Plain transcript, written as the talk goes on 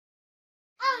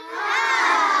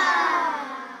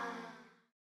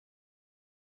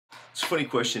It's a funny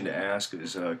question to ask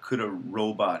is, could a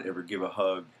robot ever give a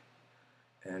hug?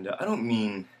 And I don't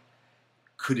mean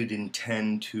could it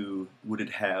intend to, would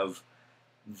it have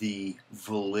the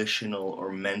volitional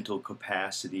or mental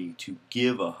capacity to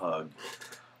give a hug?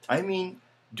 I mean,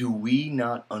 do we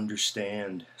not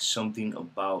understand something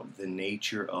about the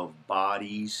nature of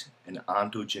bodies and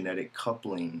ontogenetic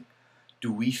coupling?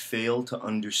 Do we fail to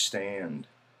understand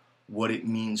what it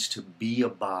means to be a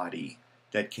body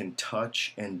that can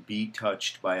touch and be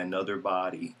touched by another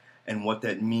body, and what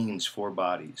that means for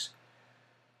bodies?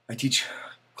 I teach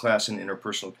class in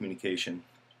interpersonal communication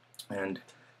and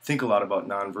think a lot about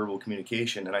nonverbal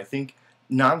communication, and I think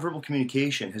nonverbal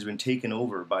communication has been taken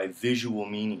over by visual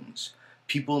meanings.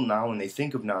 People now, when they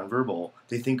think of nonverbal,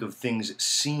 they think of things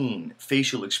seen,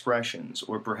 facial expressions,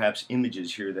 or perhaps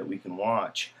images here that we can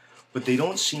watch. But they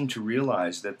don't seem to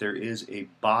realize that there is a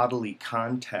bodily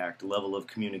contact level of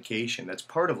communication that's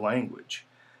part of language.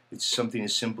 It's something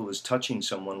as simple as touching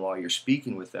someone while you're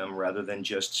speaking with them rather than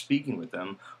just speaking with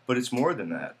them, but it's more than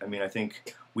that. I mean, I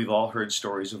think we've all heard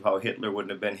stories of how Hitler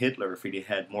wouldn't have been Hitler if he'd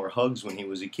had more hugs when he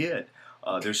was a kid.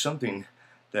 There's something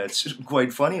that's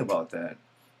quite funny about that.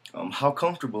 How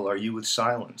comfortable are you with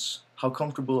silence? How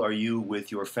comfortable are you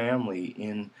with your family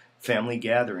in family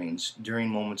gatherings during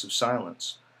moments of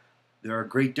silence? There are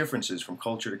great differences from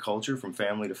culture to culture, from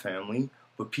family to family,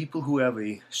 but people who have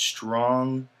a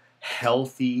strong,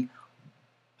 healthy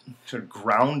sort of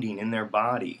grounding in their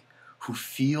body, who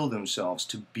feel themselves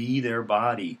to be their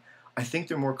body, I think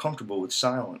they're more comfortable with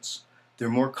silence. They're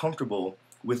more comfortable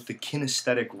with the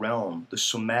kinesthetic realm, the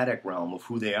somatic realm of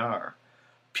who they are.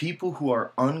 People who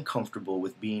are uncomfortable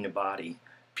with being a body,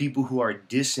 people who are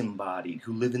disembodied,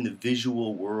 who live in the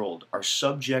visual world, are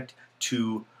subject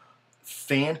to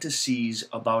fantasies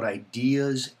about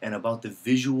ideas and about the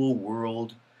visual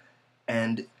world,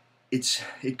 and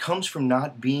it comes from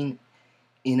not being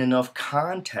in enough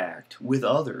contact with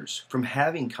others, from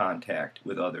having contact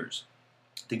with others.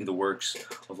 Think of the works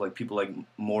of people like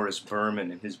Morris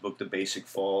Berman in his book The Basic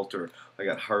Fault, or I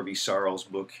got Harvey Sarl's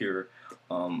book here,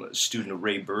 a student of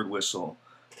Ray Birdwhistle.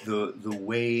 The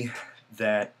way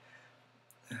that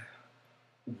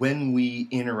when we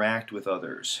interact with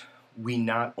others, we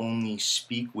not only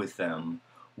speak with them,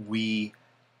 we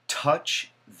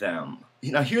touch them.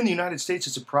 Now, here in the United States,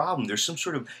 it's a problem. There's some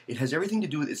sort of, it has everything to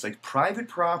do with, it's like private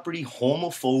property,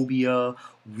 homophobia,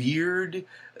 weird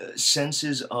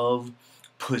senses of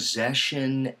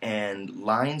possession and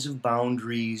lines of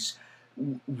boundaries.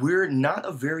 We're not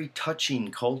a very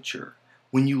touching culture.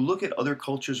 When you look at other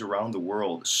cultures around the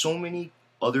world, so many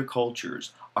other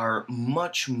cultures are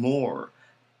much more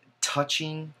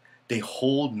touching.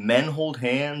 Men hold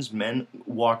hands, men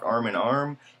walk arm in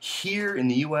arm. Here in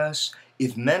the U.S.,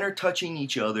 if men are touching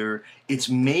each other, it's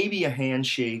maybe a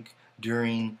handshake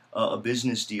during a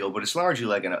business deal, but it's largely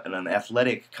like in an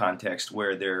athletic context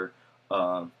where they're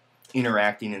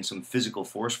interacting in some physical,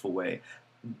 forceful way.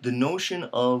 The notion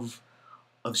of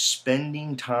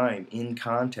spending time in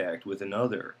contact with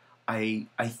another, I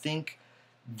think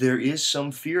there is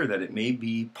some fear that it may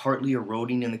be partly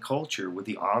eroding in the culture with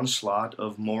the onslaught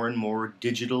of more and more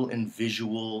digital and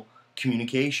visual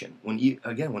communication.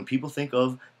 When people think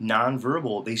of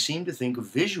nonverbal, they seem to think of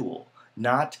visual,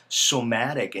 not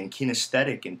somatic and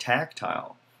kinesthetic and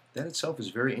tactile. That itself is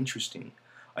very interesting.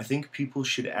 I think people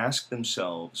should ask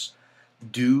themselves,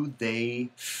 do they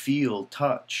feel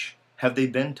touch? Have they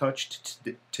been touched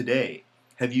today?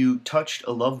 Have you touched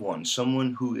a loved one,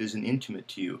 someone who is an intimate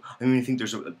to you? I mean, I think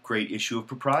there's a great issue of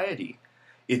propriety.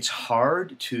 It's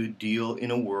hard to deal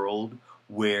in a world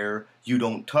where you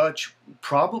don't touch,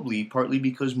 probably partly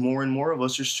because more and more of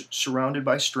us are surrounded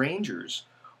by strangers.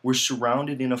 We're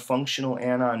surrounded in a functional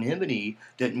anonymity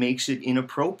that makes it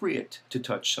inappropriate to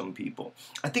touch some people.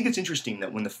 I think it's interesting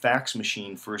that when the fax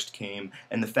machine first came,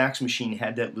 and the fax machine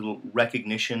had that little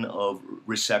recognition of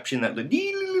reception, that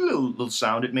little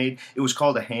sound it made, it was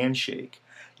called a handshake.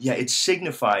 Yeah, it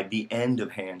signified the end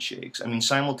of handshakes. I mean,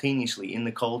 simultaneously in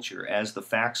the culture, as the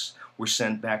fax were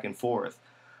sent back and forth,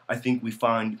 I think we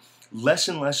find less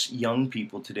and less young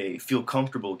people today feel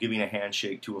comfortable giving a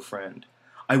handshake to a friend.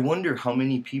 I wonder how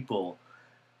many people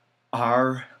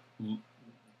are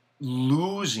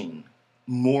losing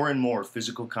more and more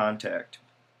physical contact.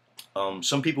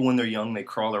 Some people, when they're young, they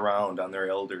crawl around on their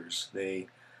elders. They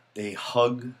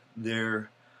hug their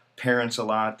parents a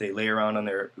lot. They lay around on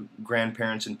their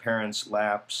grandparents' and parents'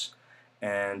 laps.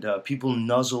 And people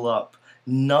nuzzle up.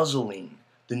 Nuzzling.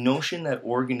 The notion that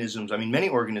organisms, I mean, many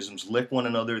organisms lick one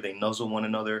another, they nuzzle one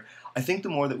another. I think the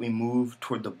more that we move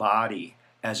toward the body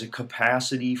as a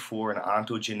capacity for an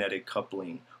ontogenetic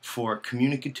coupling, for a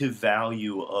communicative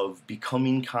value of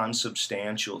becoming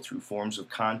consubstantial through forms of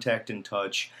contact and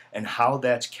touch, and how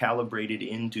that's calibrated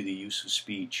into the use of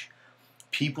speech.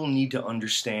 People need to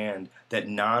understand that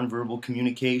nonverbal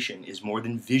communication is more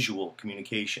than visual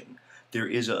communication. There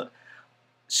is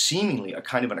seemingly a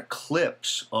kind of an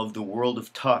eclipse of the world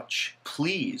of touch.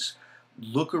 Please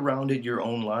look around at your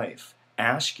own life.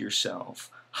 Ask yourself,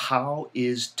 how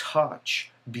is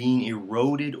touch being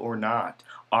eroded or not?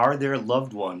 Are there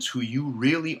loved ones who you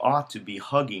really ought to be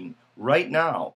hugging right now?